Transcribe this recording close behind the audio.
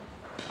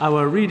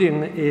Our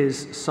reading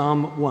is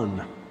Psalm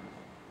 1.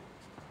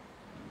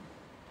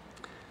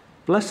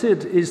 Blessed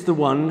is the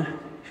one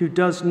who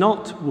does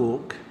not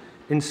walk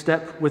in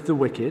step with the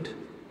wicked,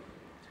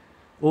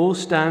 or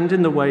stand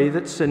in the way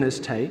that sinners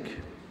take,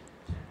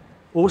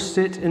 or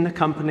sit in the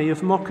company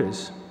of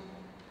mockers,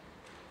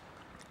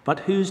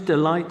 but whose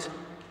delight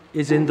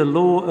is in the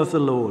law of the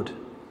Lord,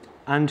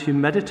 and who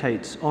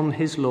meditates on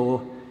his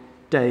law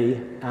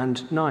day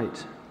and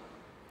night.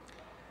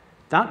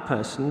 That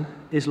person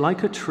is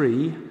like a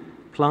tree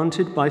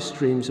planted by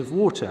streams of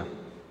water,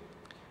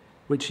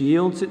 which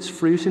yields its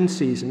fruit in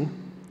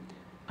season,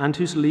 and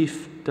whose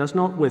leaf does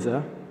not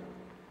wither.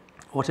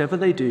 Whatever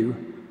they do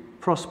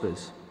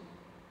prospers.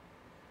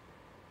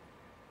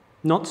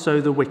 Not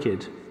so the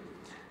wicked.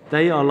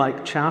 They are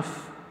like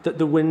chaff that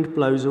the wind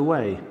blows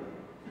away.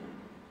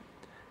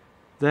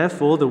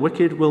 Therefore the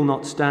wicked will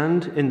not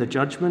stand in the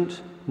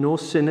judgment, nor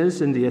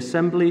sinners in the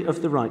assembly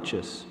of the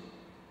righteous.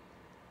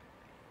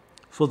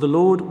 For the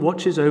Lord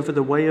watches over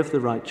the way of the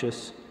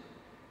righteous,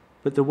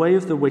 but the way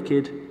of the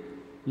wicked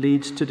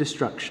leads to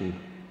destruction.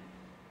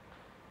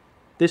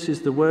 This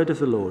is the word of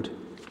the Lord.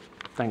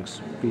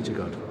 Thanks be to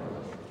God.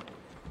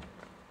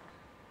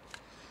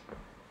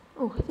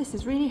 Oh, this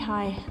is really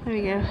high. There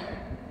we go.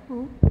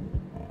 Oh.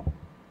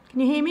 Can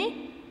you hear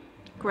me?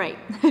 Great.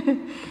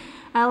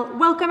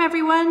 Welcome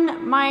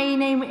everyone. My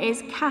name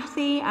is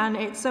Kathy and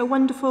it's so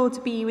wonderful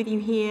to be with you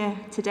here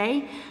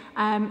today.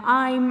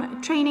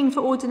 I'm training for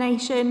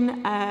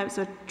ordination,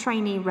 so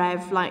trainee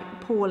Rev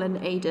like Paul and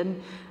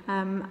Aidan,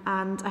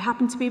 and I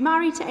happen to be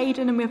married to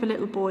Aidan and we have a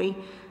little boy,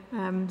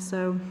 and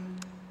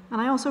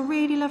I also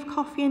really love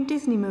coffee and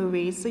Disney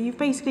movies, so you've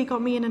basically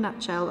got me in a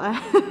nutshell.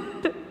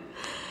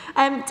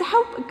 To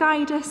help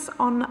guide us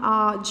on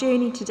our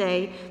journey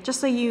today, just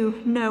so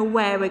you know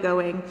where we're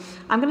going,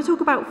 I'm going to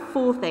talk about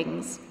 4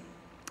 things.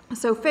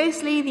 So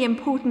firstly, the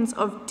importance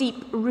of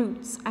deep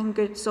roots and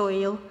good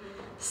soil.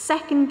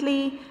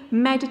 Secondly,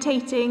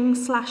 meditating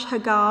 /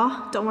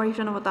 Hagar. Don't worry if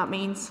you don't know what that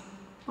means.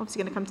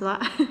 Obviously going to come to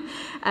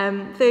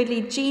that.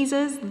 Thirdly,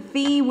 Jesus,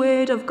 the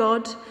Word of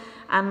God.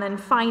 And then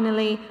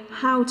finally,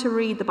 how to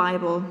read the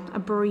Bible, a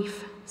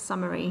brief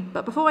summary.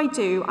 But before I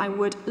do, I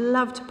would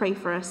love to pray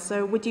for us.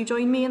 So would you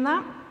join me in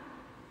that?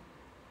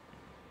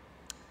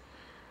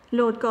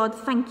 Lord God,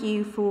 thank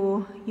you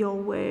for your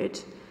word.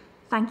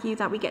 Thank you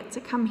that we get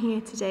to come here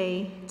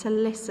today to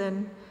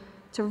listen,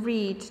 to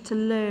read, to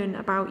learn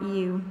about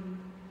you.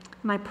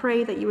 And I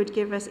pray that you would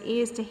give us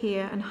ears to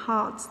hear and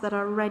hearts that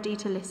are ready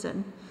to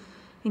listen.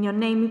 In your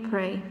name we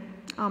pray.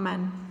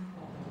 Amen.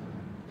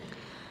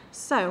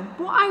 So,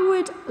 what I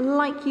would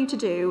like you to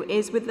do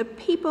is with the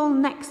people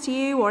next to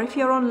you, or if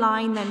you're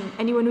online, then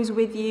anyone who's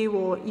with you,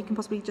 or you can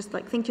possibly just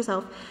think to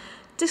yourself,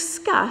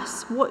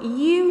 discuss what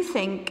you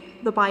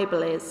think the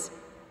Bible is.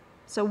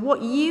 So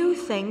what you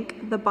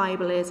think the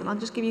Bible is, and I'll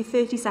just give you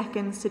 30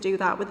 seconds to do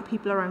that with the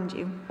people around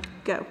you.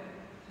 Go.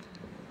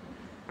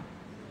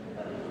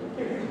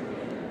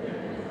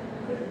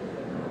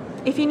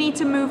 If you need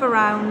to move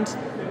around,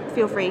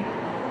 feel free.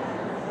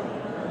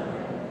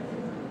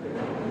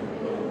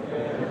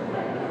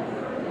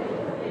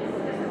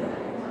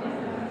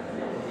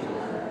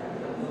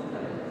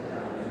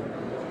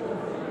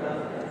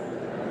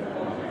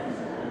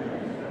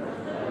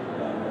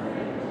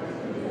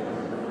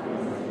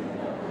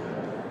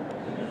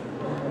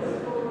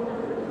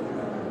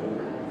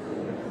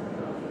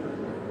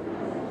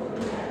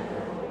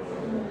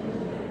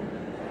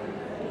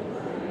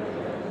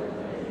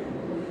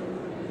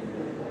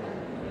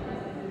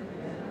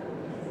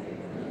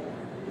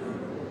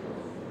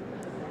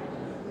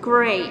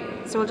 Great.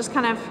 So we'll just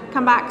kind of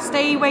come back.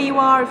 Stay where you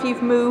are if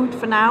you've moved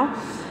for now.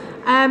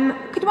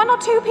 Could 1 or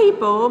 2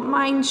 people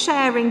mind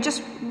sharing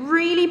just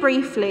really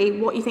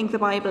briefly what you think the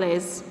Bible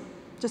is?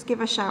 Just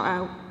give a shout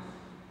out.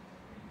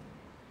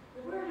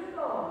 The Word of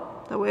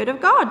God. The Word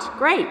of God.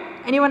 Great.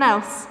 Anyone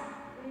else?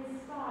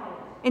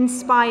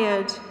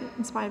 Inspired.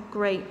 Inspired.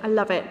 Great. I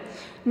love it.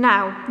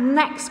 Now,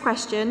 next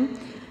question,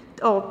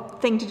 or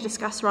thing to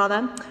discuss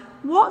rather.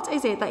 What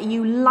is it that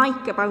you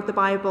like about the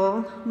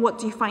Bible? What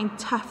do you find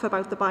tough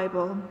about the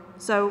Bible?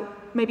 So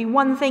maybe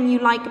one thing you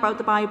like about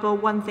the Bible,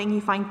 one thing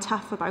you find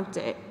tough about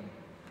it.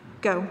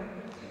 Go.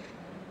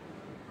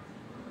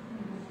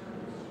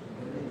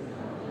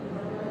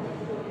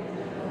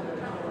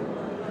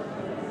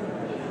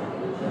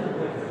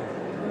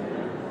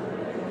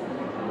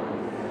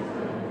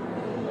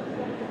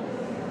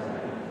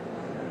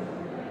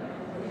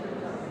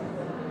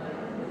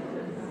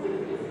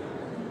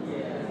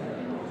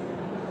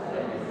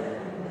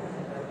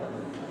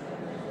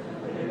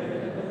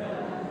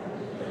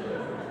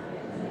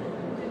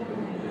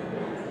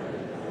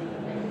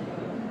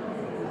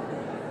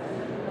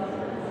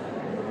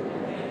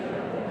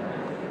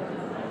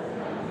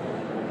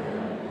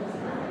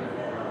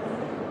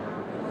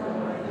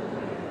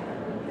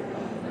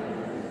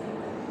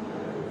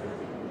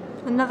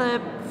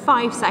 Another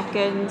 5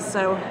 seconds,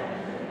 so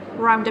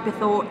round up your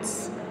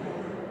thoughts.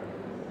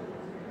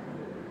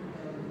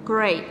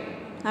 Great.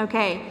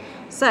 Okay,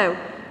 so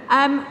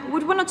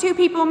Would one or two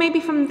people, maybe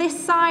from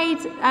this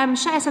side,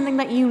 share something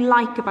that you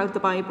like about the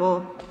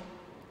Bible?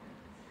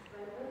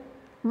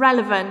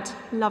 Relevant.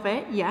 Love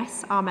it.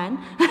 Yes. Amen.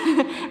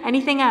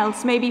 Anything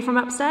else? Maybe from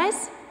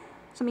upstairs?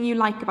 Something you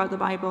like about the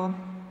Bible?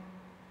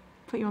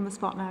 Put you on the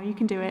spot now. You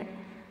can do it.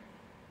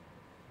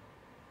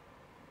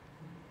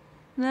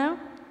 No?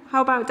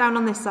 How about down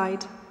on this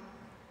side?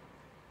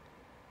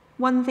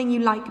 One thing you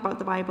like about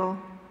the Bible?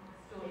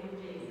 Story of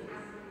Jesus.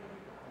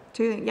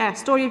 Two things. Yeah,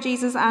 story of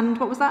Jesus and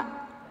what was that?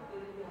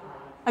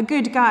 A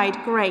good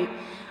guide. Great.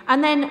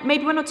 And then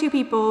maybe one or two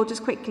people,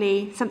 just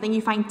quickly, something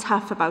you find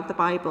tough about the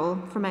Bible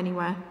from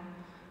anywhere.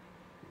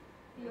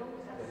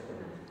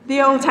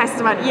 The Old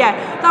Testament,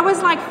 yeah. That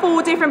was like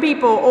 4 different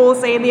people all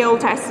saying the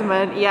Old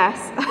Testament.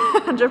 Yes,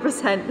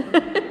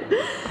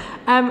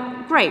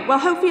 100%. Great. Well,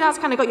 hopefully that's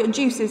kind of got your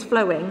juices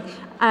flowing.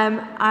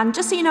 And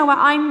just so you know where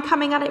I'm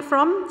coming at it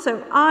from,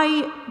 so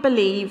I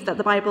believe that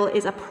the Bible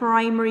is a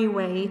primary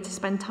way to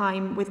spend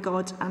time with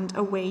God and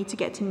a way to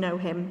get to know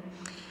him.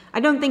 I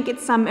don't think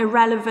it's some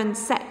irrelevant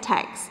set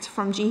text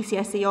from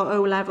GCSE or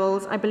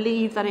O-levels. I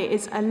believe that it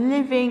is a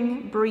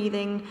living,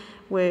 breathing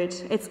word.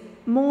 It's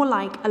more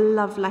like a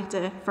love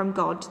letter from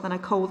God than a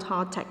cold,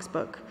 hard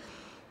textbook.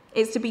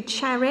 It's to be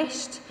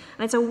cherished,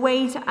 and it's a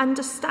way to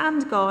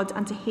understand God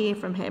and to hear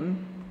from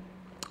him.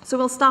 So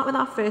we'll start with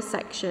our first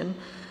section.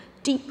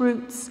 Deep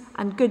roots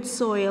and good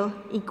soil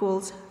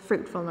equals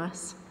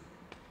fruitfulness.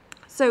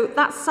 So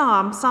that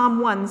Psalm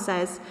 1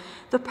 says,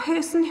 "The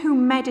person who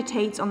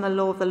meditates on the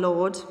law of the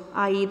Lord,"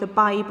 i.e. the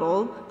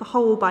Bible, the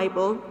whole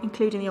Bible,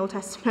 including the Old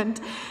Testament,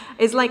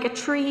 "is like a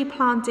tree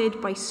planted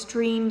by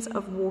streams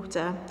of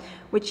water,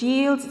 which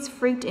yields its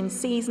fruit in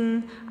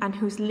season and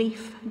whose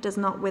leaf does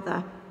not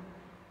wither."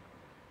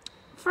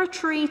 For a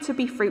tree to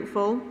be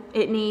fruitful,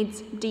 it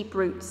needs deep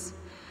roots.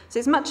 So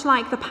it's much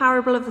like the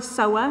parable of the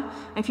sower.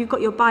 If you've got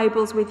your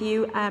Bibles with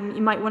you,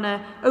 you might want to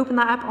open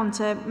that up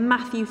onto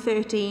Matthew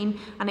 13,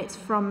 and it's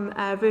from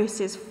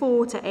verses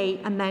 4 to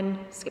 8, and then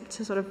skip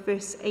to sort of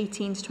verse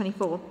 18 to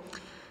 24.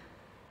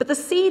 But the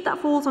seed that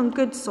falls on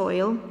good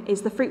soil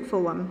is the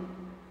fruitful one.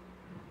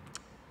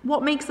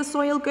 What makes the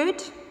soil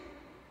good?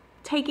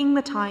 Taking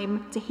the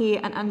time to hear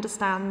and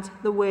understand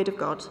the word of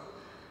God.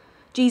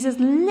 Jesus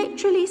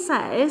literally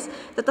says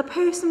that the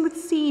person with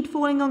seed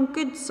falling on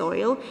good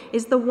soil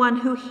is the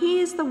one who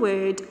hears the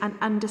word and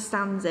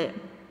understands it.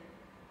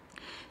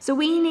 So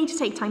we need to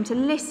take time to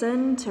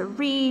listen, to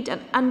read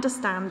and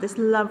understand this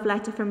love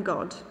letter from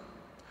God.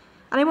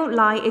 And I won't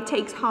lie, it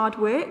takes hard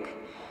work,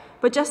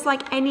 but just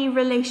like any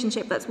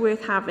relationship that's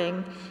worth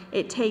having,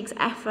 it takes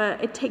effort,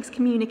 it takes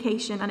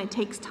communication and it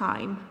takes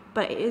time,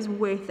 but it is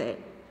worth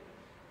it.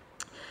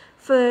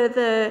 For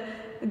the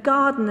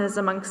gardeners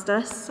amongst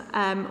us,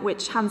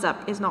 which hands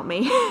up is not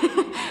me.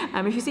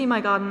 If you see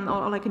my garden,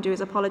 all I can do is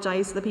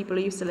apologise to the people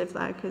who used to live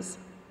there because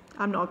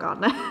I'm not a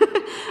gardener.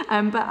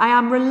 But I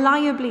am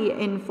reliably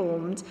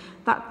informed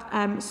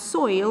that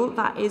soil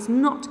that is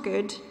not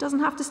good doesn't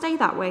have to stay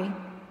that way.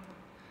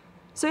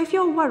 So if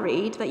you're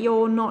worried that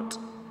you're not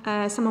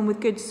someone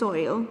with good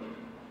soil,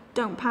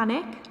 don't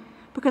panic,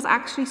 because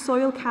actually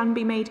soil can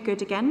be made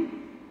good again,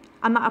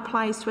 and that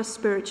applies to us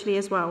spiritually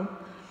as well.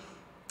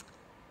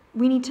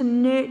 We need to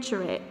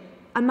nurture it,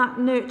 and that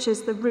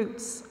nurtures the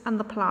roots and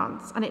the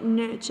plants, and it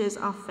nurtures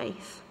our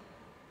faith.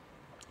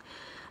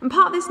 And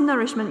part of this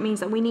nourishment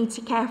means that we need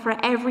to care for it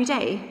every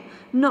day,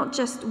 not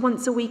just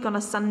once a week on a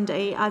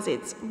Sunday, as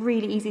it's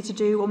really easy to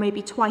do, or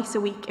maybe twice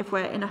a week if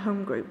we're in a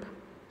home group.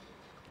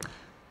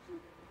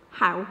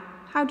 How?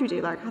 How do we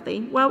do that,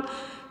 Kathy? Well,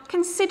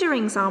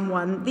 considering Psalm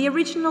 1, the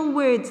original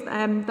words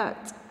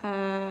that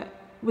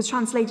was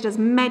translated as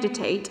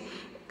meditate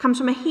comes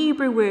from a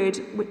Hebrew word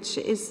which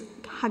is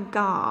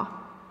Hagar.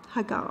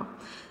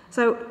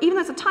 So even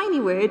though it's a tiny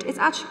word, it's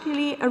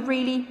actually a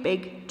really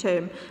big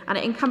term, and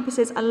it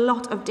encompasses a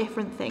lot of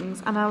different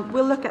things, and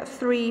we'll look at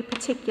 3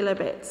 particular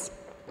bits.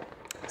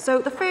 So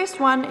the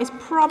first one is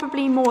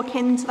probably more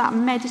akin to that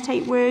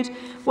meditate word,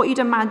 what you'd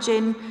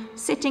imagine,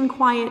 sitting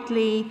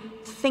quietly,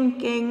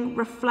 thinking,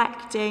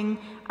 reflecting,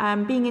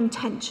 being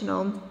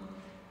intentional.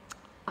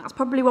 That's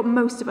probably what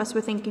most of us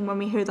were thinking when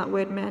we heard that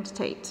word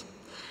meditate.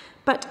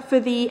 But for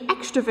the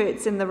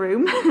extroverts in the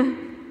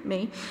room,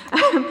 me,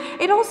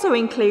 it also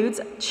includes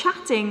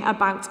chatting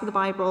about the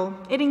Bible.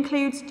 It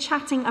includes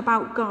chatting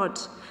about God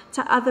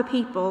to other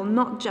people,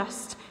 not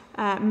just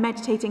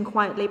meditating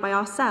quietly by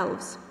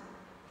ourselves.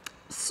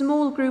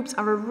 Small groups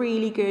are a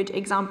really good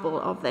example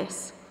of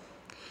this.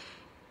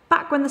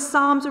 Back when the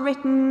Psalms were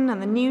written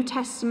and the New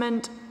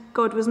Testament,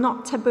 God was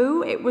not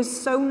taboo. It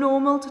was so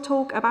normal to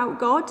talk about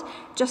God,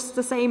 just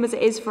the same as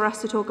it is for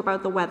us to talk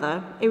about the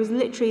weather. It was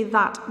literally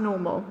that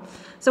normal.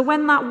 So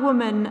when that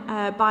woman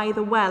by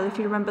the well, if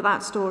you remember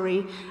that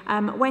story,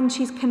 when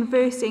she's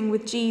conversing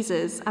with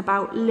Jesus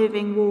about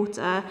living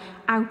water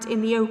out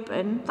in the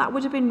open, that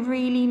would have been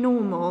really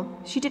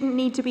normal. She didn't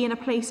need to be in a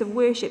place of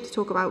worship to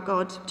talk about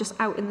God, just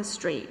out in the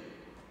street.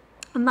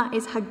 And that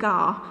is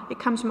Hagar. It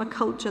comes from a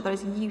culture that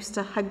is used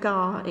to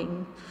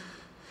Hagaring.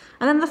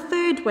 And then the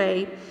third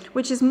way,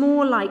 which is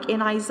more like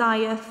in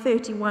Isaiah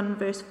 31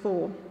 verse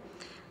 4.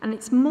 and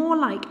it's more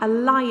like a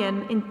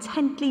lion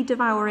intently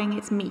devouring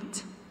its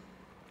meat.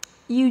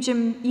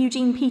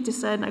 Eugene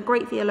Peterson, a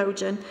great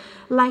theologian,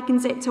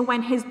 likens it to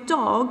when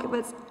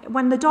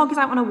the dog is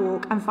out on a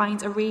walk and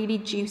finds a really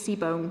juicy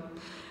bone.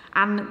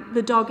 And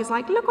the dog is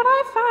like, look what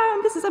I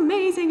found, this is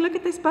amazing, look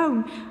at this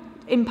bone,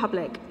 in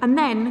public. And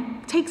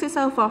then takes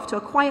itself off to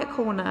a quiet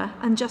corner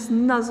and just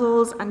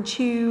nuzzles and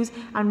chews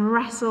and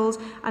wrestles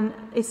and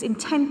is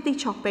intently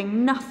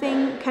chopping.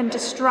 Nothing can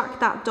distract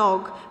that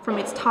dog from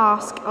its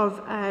task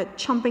of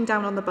chomping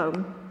down on the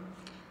bone.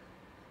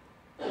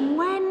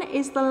 When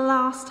is the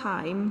last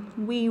time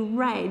we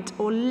read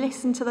or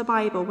listened to the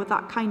Bible with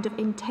that kind of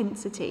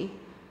intensity,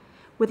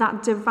 with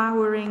that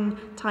devouring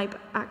type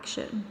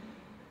action?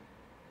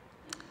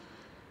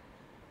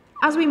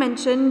 As we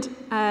mentioned,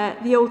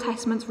 the Old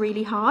Testament's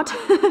really hard,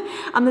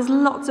 and there's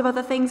lots of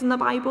other things in the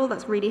Bible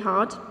that's really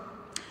hard.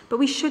 But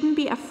we shouldn't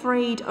be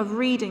afraid of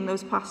reading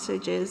those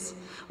passages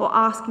or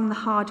asking the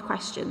hard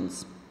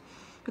questions.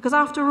 Because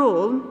after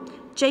all,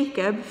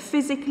 Jacob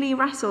physically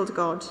wrestled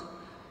God,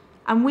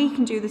 and we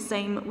can do the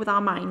same with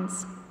our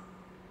minds.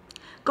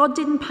 God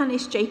didn't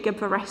punish Jacob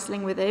for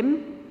wrestling with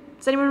him.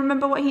 Does anyone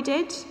remember what he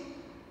did?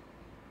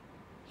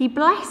 He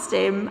blessed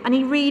him and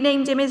he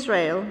renamed him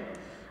Israel.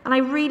 And I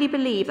really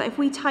believe that if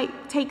we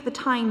take the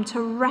time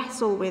to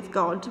wrestle with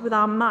God, with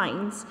our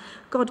minds,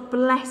 God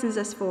blesses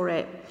us for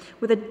it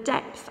with a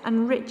depth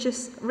and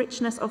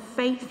richness of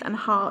faith and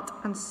heart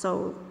and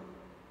soul.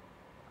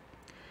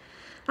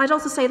 I'd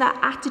also say that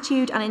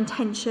attitude and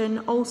intention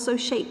also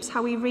shapes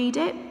how we read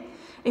it.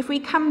 If we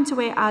come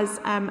to it as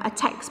a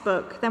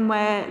textbook, then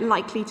we're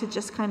likely to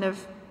just kind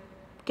of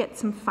get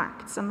some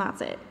facts and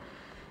that's it.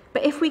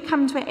 But if we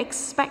come to it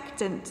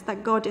expectant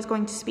that God is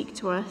going to speak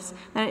to us,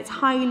 then it's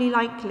highly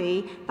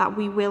likely that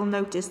we will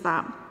notice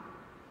that.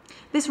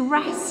 This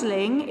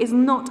wrestling is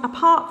not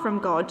apart from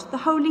God. The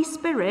Holy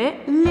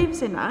Spirit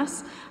lives in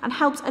us and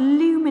helps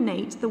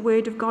illuminate the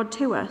Word of God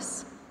to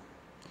us.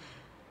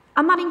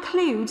 And that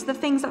includes the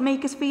things that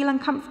make us feel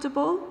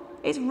uncomfortable.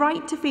 It's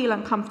right to feel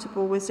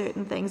uncomfortable with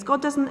certain things.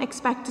 God doesn't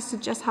expect us to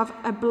just have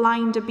a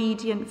blind,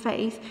 obedient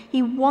faith.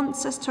 He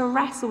wants us to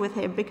wrestle with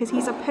him because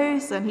he's a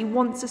person. He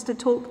wants us to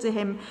talk to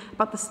him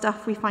about the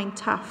stuff we find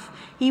tough.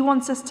 He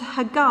wants us to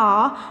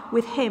hagar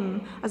with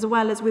him as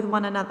well as with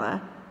one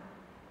another.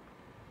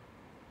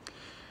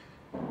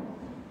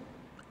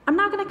 I'm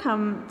now going to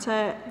come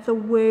to the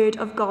Word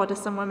of God, as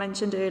someone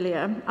mentioned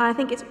earlier. And I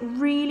think it's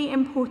really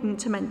important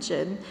to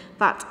mention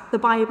that the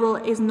Bible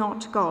is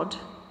not God.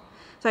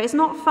 So it's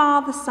not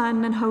Father,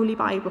 Son, and Holy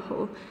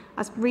Bible.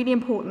 That's really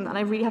important, and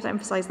I really have to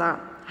emphasize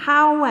that.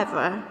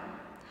 However,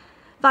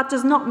 that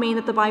does not mean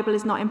that the Bible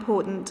is not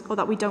important or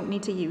that we don't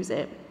need to use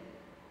it.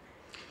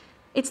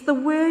 It's the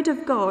Word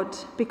of God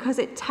because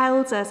it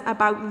tells us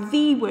about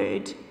the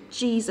Word,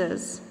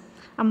 Jesus,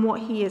 and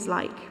what he is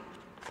like.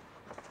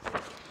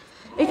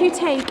 If you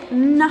take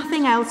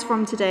nothing else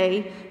from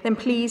today, then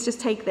please just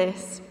take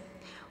this.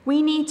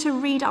 We need to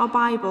read our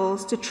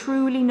Bibles to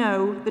truly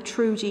know the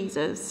true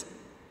Jesus.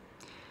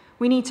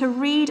 We need to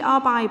read our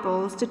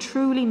Bibles to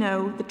truly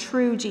know the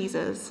true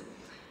Jesus,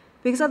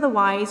 because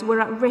otherwise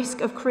we're at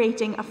risk of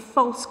creating a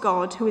false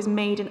God who is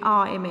made in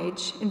our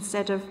image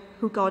instead of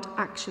who God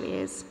actually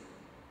is.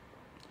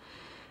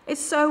 It's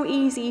so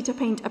easy to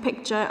paint a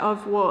picture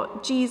of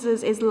what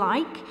Jesus is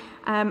like,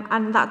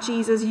 and that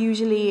Jesus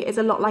usually is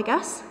a lot like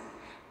us,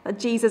 that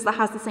Jesus that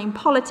has the same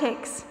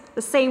politics,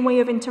 the same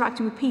way of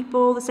interacting with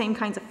people, the same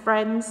kinds of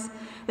friends,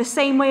 the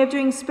same way of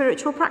doing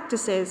spiritual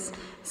practices,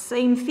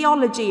 same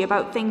theology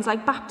about things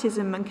like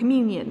baptism and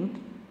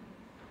communion.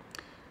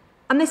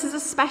 And this is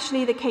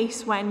especially the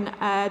case when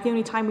the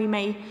only time we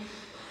may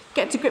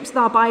get to grips with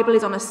our Bible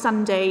is on a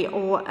Sunday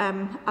or,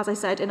 as I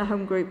said, in a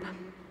home group.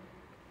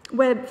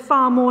 We're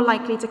far more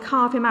likely to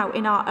carve him out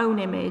in our own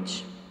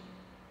image.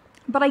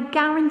 But I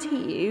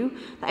guarantee you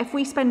that if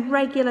we spend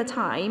regular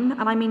time,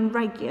 and I mean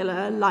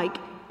regular, like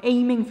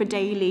aiming for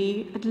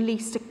daily, at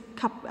least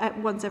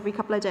once every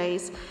couple of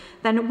days,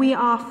 then we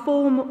are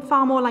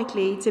far more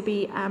likely to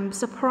be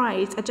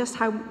surprised at just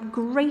how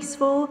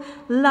graceful,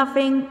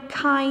 loving,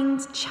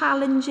 kind,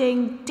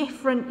 challenging,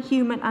 different,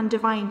 human and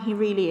divine he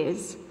really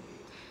is.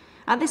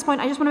 At this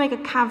point, I just want to make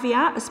a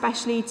caveat,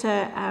 especially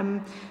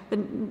to the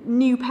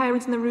new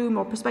parents in the room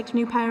or prospective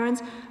new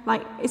parents.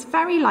 Like, it's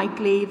very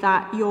likely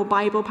that your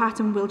Bible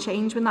pattern will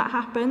change when that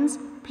happens.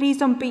 Please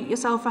don't beat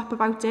yourself up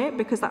about it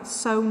because that's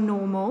so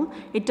normal.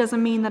 It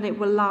doesn't mean that it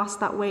will last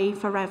that way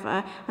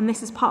forever. And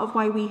this is part of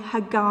why we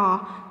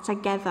hagar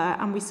together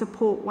and we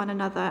support one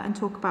another and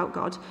talk about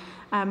God.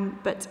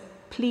 But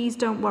please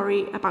don't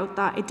worry about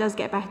that. It does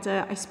get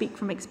better. I speak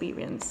from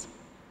experience.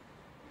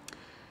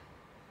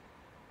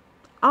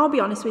 I'll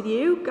be honest with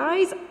you,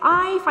 guys,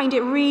 I find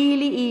it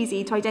really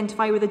easy to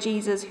identify with a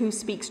Jesus who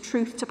speaks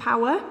truth to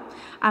power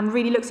and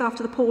really looks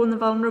after the poor and the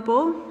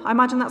vulnerable. I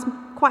imagine that's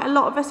quite a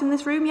lot of us in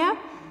this room, yeah?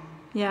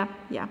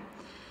 Yeah.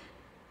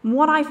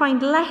 What I find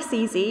less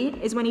easy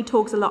is when he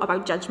talks a lot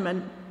about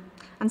judgment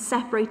and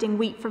separating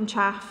wheat from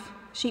chaff,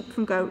 sheep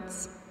from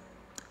goats,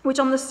 which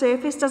on the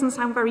surface doesn't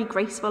sound very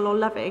graceful or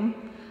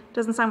loving,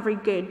 doesn't sound very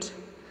good.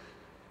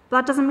 But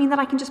that doesn't mean that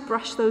I can just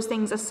brush those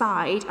things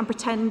aside and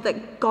pretend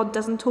that God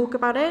doesn't talk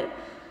about it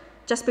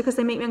just because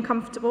they make me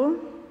uncomfortable.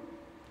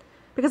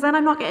 Because then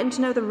I'm not getting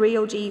to know the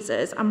real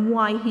Jesus and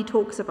why he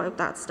talks about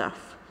that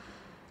stuff.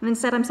 And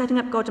instead I'm setting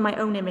up God in my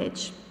own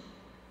image.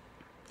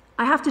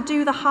 I have to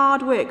do the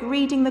hard work,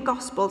 reading the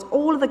Gospels,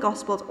 all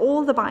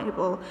the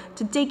Bible,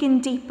 to dig in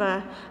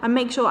deeper and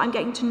make sure I'm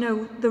getting to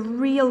know the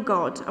real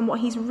God and what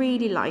he's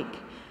really like,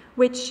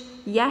 which,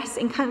 yes,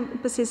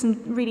 encompasses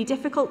some really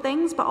difficult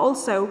things, but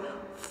also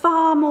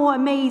far more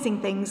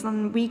amazing things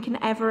than we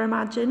can ever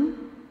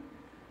imagine.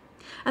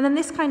 And then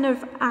this kind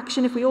of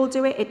action, if we all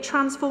do it, it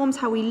transforms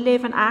how we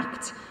live and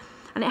act,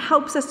 and it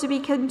helps us to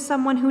become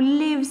someone who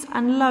lives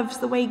and loves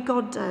the way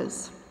God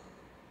does.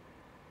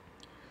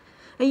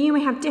 Now, you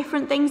may have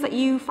different things that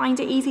you find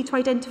it easy to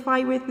identify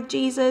with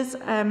Jesus,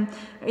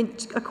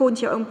 according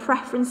to your own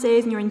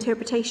preferences and your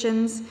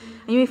interpretations,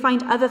 and you may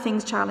find other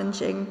things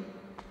challenging.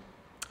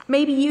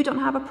 Maybe you don't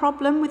have a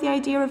problem with the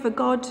idea of a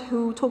God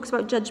who talks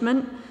about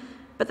judgment,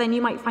 but then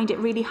you might find it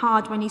really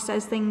hard when he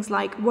says things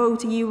like, woe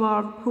to you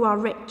who are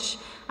rich,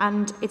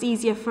 and it's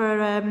easier for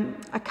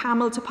a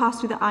camel to pass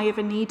through the eye of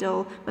a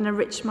needle than a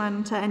rich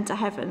man to enter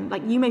heaven.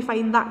 Like, you may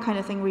find that kind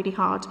of thing really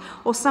hard,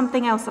 or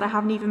something else that I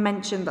haven't even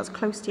mentioned that's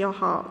close to your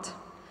heart.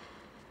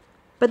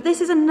 But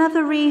this is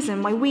another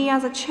reason why we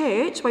as a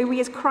church, why we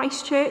as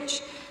Christ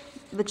Church,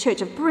 the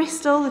Church of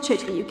Bristol, the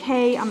Church of the UK,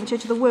 and the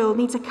Church of the world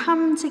need to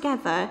come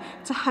together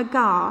to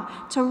Hagar,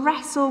 to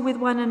wrestle with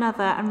one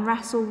another and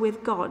wrestle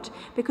with God,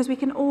 because we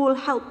can all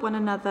help one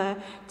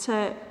another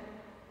to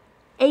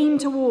aim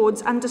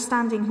towards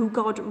understanding who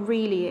God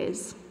really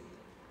is.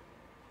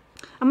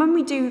 And when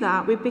we do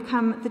that, we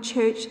become the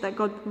church that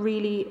God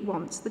really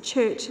wants, the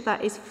church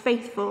that is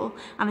faithful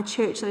and a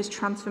church that is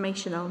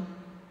transformational.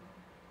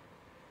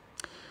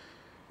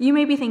 You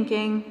may be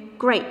thinking,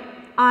 great,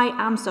 I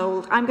am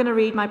sold. I'm going to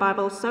read my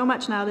Bible so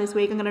much now this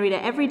week. I'm going to read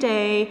it every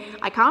day.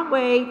 I can't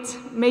wait.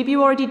 Maybe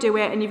you already do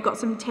it and you've got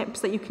some tips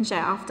that you can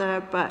share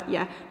after. But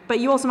yeah, but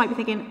you also might be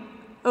thinking,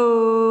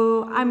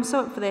 oh, I'm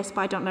so up for this,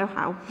 but I don't know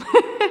how.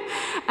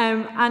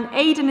 And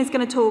Aidan is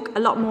going to talk a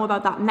lot more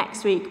about that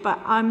next week. But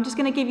I'm just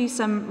going to give you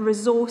some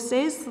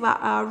resources that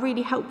are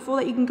really helpful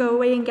that you can go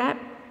away and get.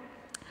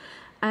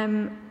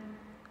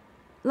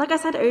 Like I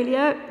said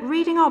earlier,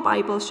 reading our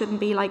Bible shouldn't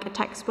be like a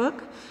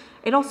textbook.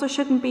 It also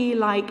shouldn't be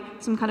like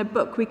some kind of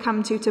book we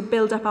come to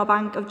build up our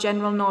bank of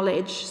general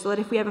knowledge, so that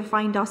if we ever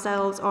find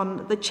ourselves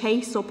on the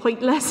chase or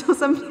pointless or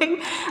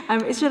something,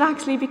 it should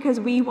actually be because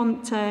we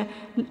want to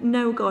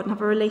know God and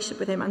have a relationship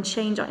with him and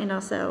change in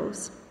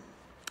ourselves.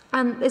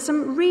 And there's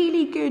some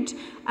really good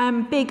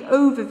big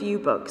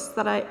overview books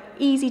that are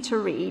easy to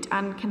read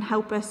and can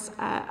help us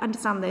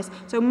understand this.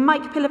 So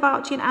Mike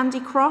Pilavachi and Andy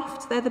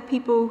Croft, they're the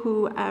people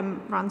who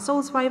ran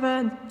Soul Survivor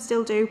and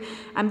still do.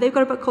 They've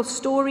got a book called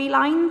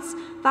Storylines.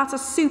 That's a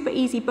super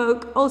easy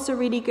book, also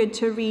really good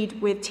to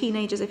read with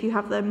teenagers if you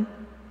have them.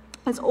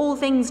 There's All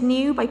Things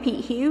New by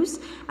Pete Hughes,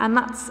 and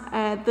that's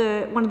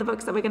one of the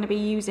books that we're going to be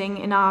using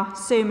in our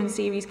sermon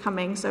series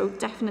coming, so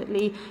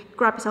definitely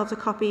grab yourselves a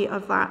copy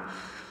of that.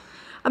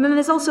 And then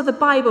there's also the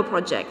Bible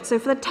Project. So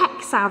for the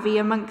tech savvy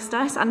amongst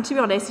us, and to be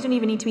honest, you don't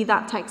even need to be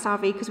that tech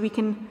savvy because we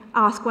can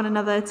ask one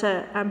another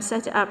to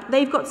set it up.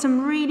 They've got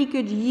some really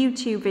good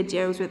YouTube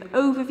videos with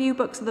overview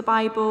books of the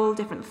Bible,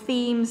 different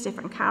themes,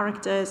 different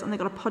characters, and they've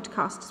got a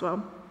podcast as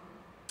well.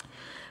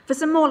 For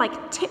some more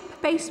like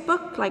tip-based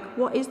book, like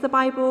what is the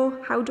Bible?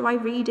 How do I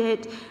read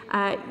it?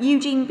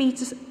 Eugene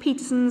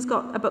Peterson's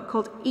got a book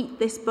called Eat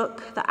This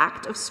Book, The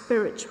Act of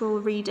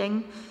Spiritual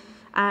Reading.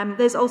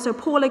 There's also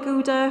Paul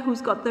Aguda,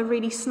 who's got the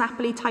really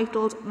snappily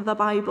titled The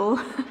Bible.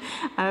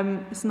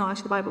 It's not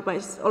actually the Bible, but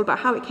it's all about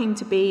how it came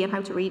to be and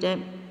how to read it.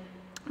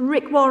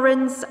 Rick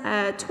Warren's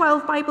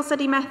 12 Bible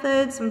Study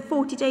Methods and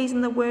 40 Days in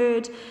the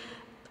Word.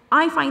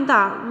 I find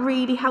that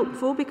really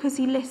helpful because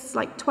he lists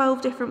like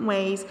 12 different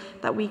ways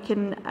that we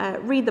can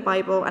read the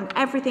Bible, and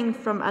everything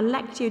from a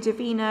Lectio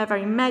Divina,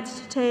 very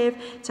meditative,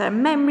 to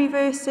memory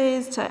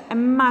verses, to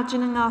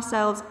imagining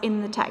ourselves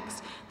in the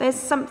text. There's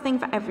something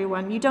for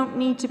everyone. You don't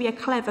need to be a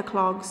clever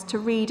clogs to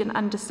read and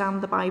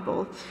understand the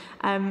Bible.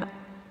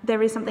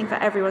 There is something for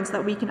everyone so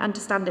that we can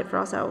understand it for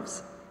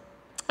ourselves.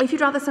 If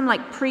you'd rather some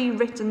like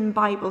pre-written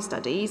Bible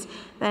studies,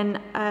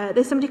 then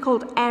there's somebody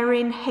called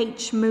Erin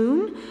H.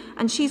 Moon,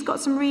 and she's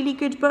got some really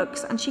good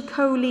books, and she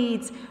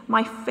co-leads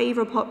my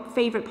favourite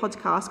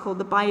podcast called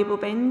The Bible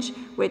Binge,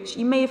 which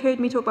you may have heard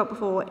me talk about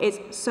before.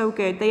 It's so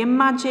good. They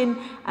imagine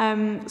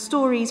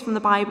stories from the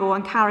Bible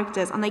and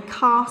characters, and they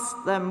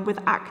cast them with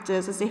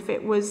actors as if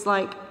it was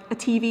like a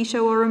TV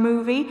show or a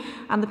movie,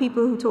 and the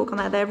people who talk on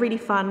there, they're really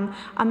fun,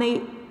 and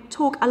they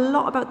talk a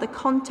lot about the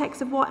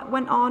context of what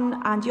went on,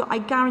 and I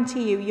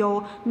guarantee you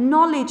your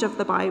knowledge of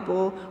the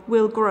Bible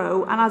will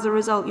grow, and as a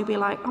result you'll be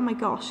like, oh my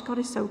gosh, God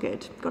is so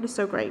good, God is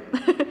so great.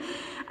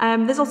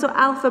 There's also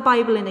Alpha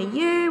Bible in a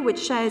Year,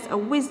 which shares a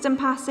wisdom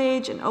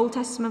passage, an Old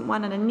Testament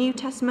one and a New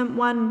Testament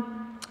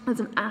one. There's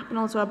an app and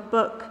also a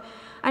book.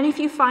 And if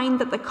you find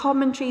that the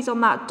commentaries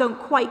on that don't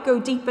quite go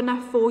deep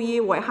enough for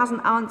you, or it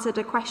hasn't answered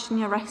a question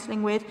you're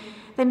wrestling with,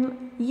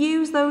 then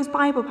use those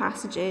Bible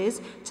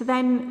passages to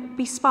then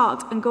be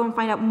sparked and go and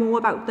find out more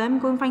about them.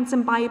 Go and find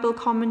some Bible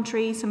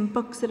commentaries, some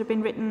books that have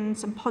been written,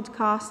 some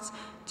podcasts.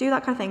 Do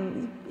that kind of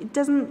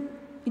thing.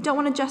 You don't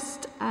want to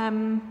just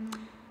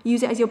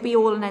use it as your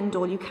be-all and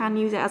end-all. You can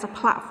use it as a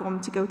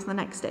platform to go to the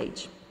next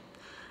stage.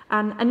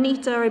 And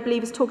Anita, I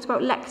believe, has talked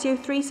about Lectio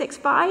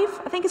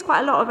 365. I think it's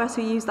quite a lot of us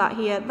who use that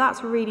here.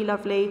 That's really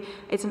lovely.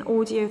 It's an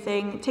audio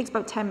thing. It takes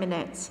about 10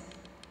 minutes.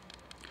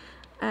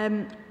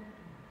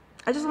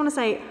 I just want to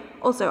say,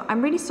 also,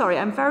 I'm really sorry.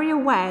 I'm very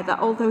aware that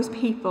all those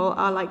people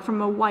are like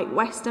from a white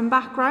Western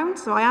background,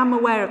 so I am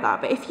aware of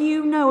that. But if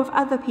you know of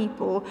other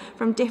people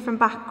from different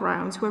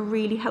backgrounds who are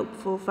really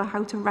helpful for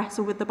how to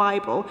wrestle with the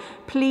Bible,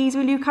 please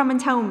will you come and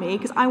tell me,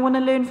 because I want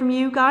to learn from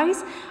you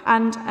guys,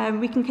 and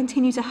we can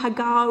continue to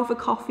haggah over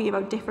coffee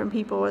about different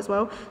people as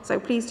well. So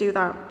please do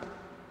that.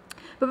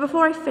 But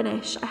before I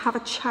finish, I have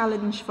a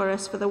challenge for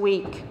us for the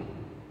week.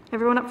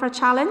 Everyone up for a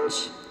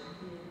challenge?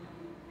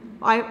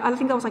 I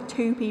think that was like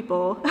 2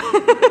 people.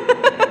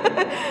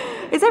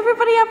 Is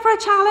everybody up for a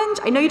challenge?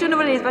 I know you don't know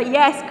what it is, but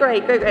yes,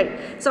 great.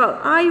 So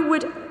I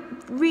would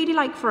really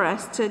like for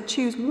us to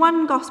choose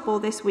one gospel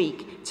this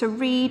week to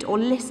read or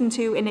listen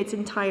to in its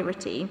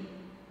entirety.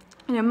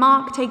 You know,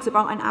 Mark takes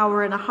about an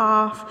hour and a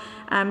half,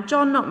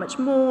 John not much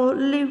more,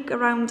 Luke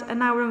around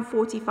an hour and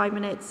 45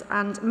 minutes,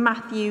 and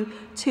Matthew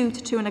 2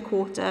 to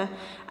 2.25.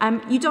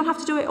 You don't have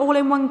to do it all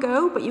in one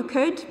go, but you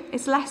could.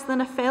 It's less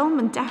than a film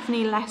and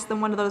definitely less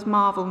than one of those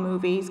Marvel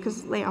movies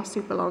because they are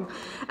super long.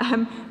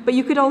 But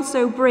you could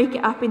also break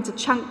it up into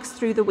chunks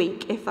through the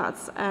week if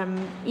that's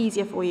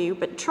easier for you.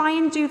 But try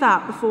and do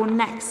that before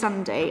next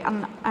Sunday.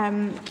 And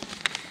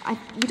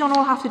you don't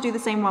all have to do the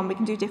same one. We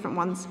can do different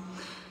ones.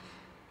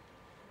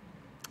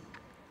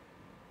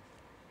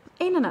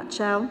 In a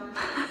nutshell,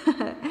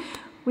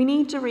 we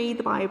need to read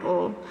the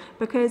Bible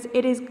because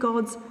it is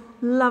God's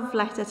love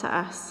letter to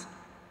us.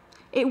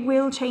 It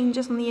will change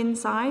us on the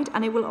inside,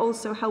 and it will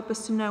also help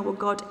us to know what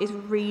God is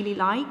really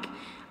like,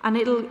 and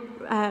it'll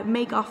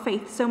make our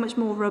faith so much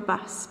more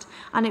robust,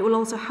 and it will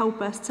also help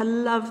us to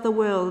love the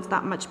world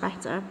that much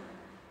better.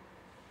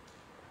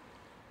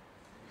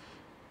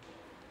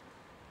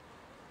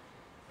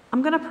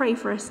 I'm going to pray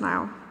for us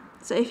now.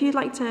 So if you'd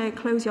like to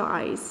close your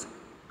eyes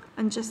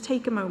and just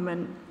take a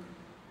moment.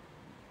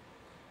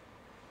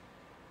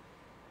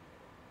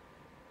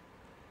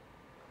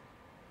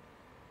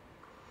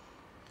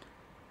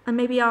 And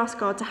maybe ask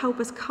God to help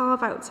us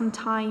carve out some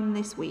time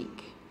this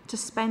week to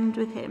spend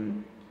with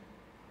him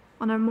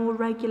on a more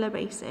regular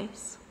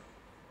basis.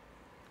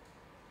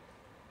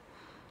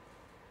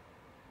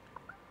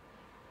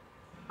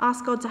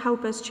 Ask God to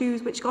help us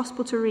choose which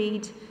gospel to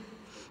read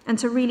and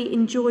to really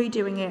enjoy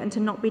doing it and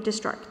to not be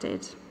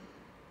distracted.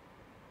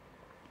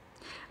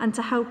 And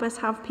to help us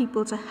have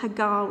people to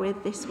haggah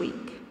with this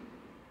week.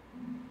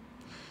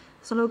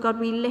 So Lord God,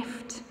 we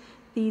lift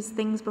these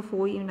things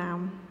before you now.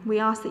 We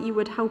ask that you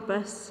would help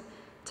us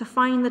to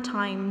find the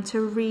time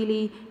to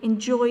really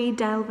enjoy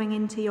delving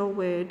into your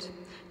word,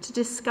 to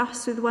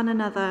discuss with one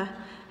another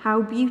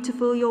how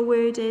beautiful your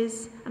word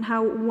is and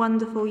how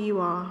wonderful you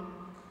are.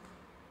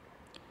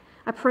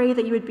 I pray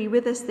that you would be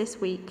with us this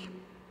week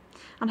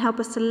and help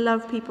us to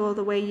love people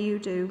the way you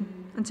do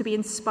and to be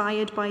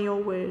inspired by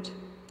your word.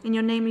 In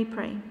your name we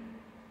pray.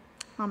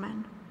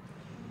 Amen.